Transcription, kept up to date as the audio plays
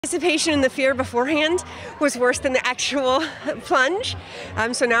Anticipation and the fear beforehand was worse than the actual plunge.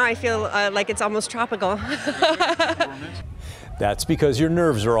 So now I feel like it's almost tropical. That's because your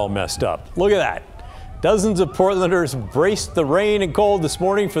nerves are all messed up. Look at that. Dozens of Portlanders braced the rain and cold this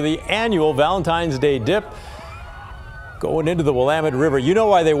morning for the annual Valentine's Day dip. Going into the Willamette River, you know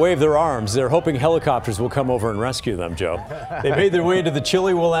why they wave their arms. They're hoping helicopters will come over and rescue them, Joe. They made their way into the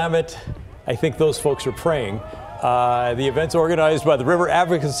chilly Willamette. I think those folks are praying. The event's organized by the river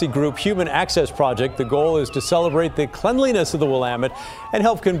advocacy group Human Access Project. The goal is to celebrate the cleanliness of the Willamette and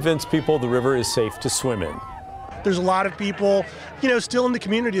help convince people the river is safe to swim in. There's a lot of people, still in the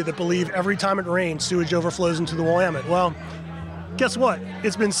community that believe every time it rains, sewage overflows into the Willamette. Well, guess what?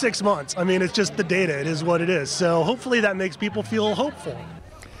 It's been 6 months. I mean, it's just the data. It is what it is. So hopefully that makes people feel hopeful.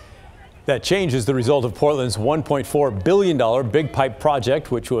 That change is the result of Portland's $1.4 billion Big Pipe project,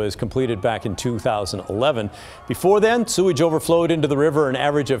 which was completed back in 2011. Before then, sewage overflowed into the river an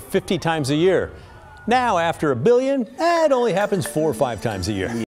average of 50 times a year. Now, after $1 billion, it only happens 4 or 5 times a year.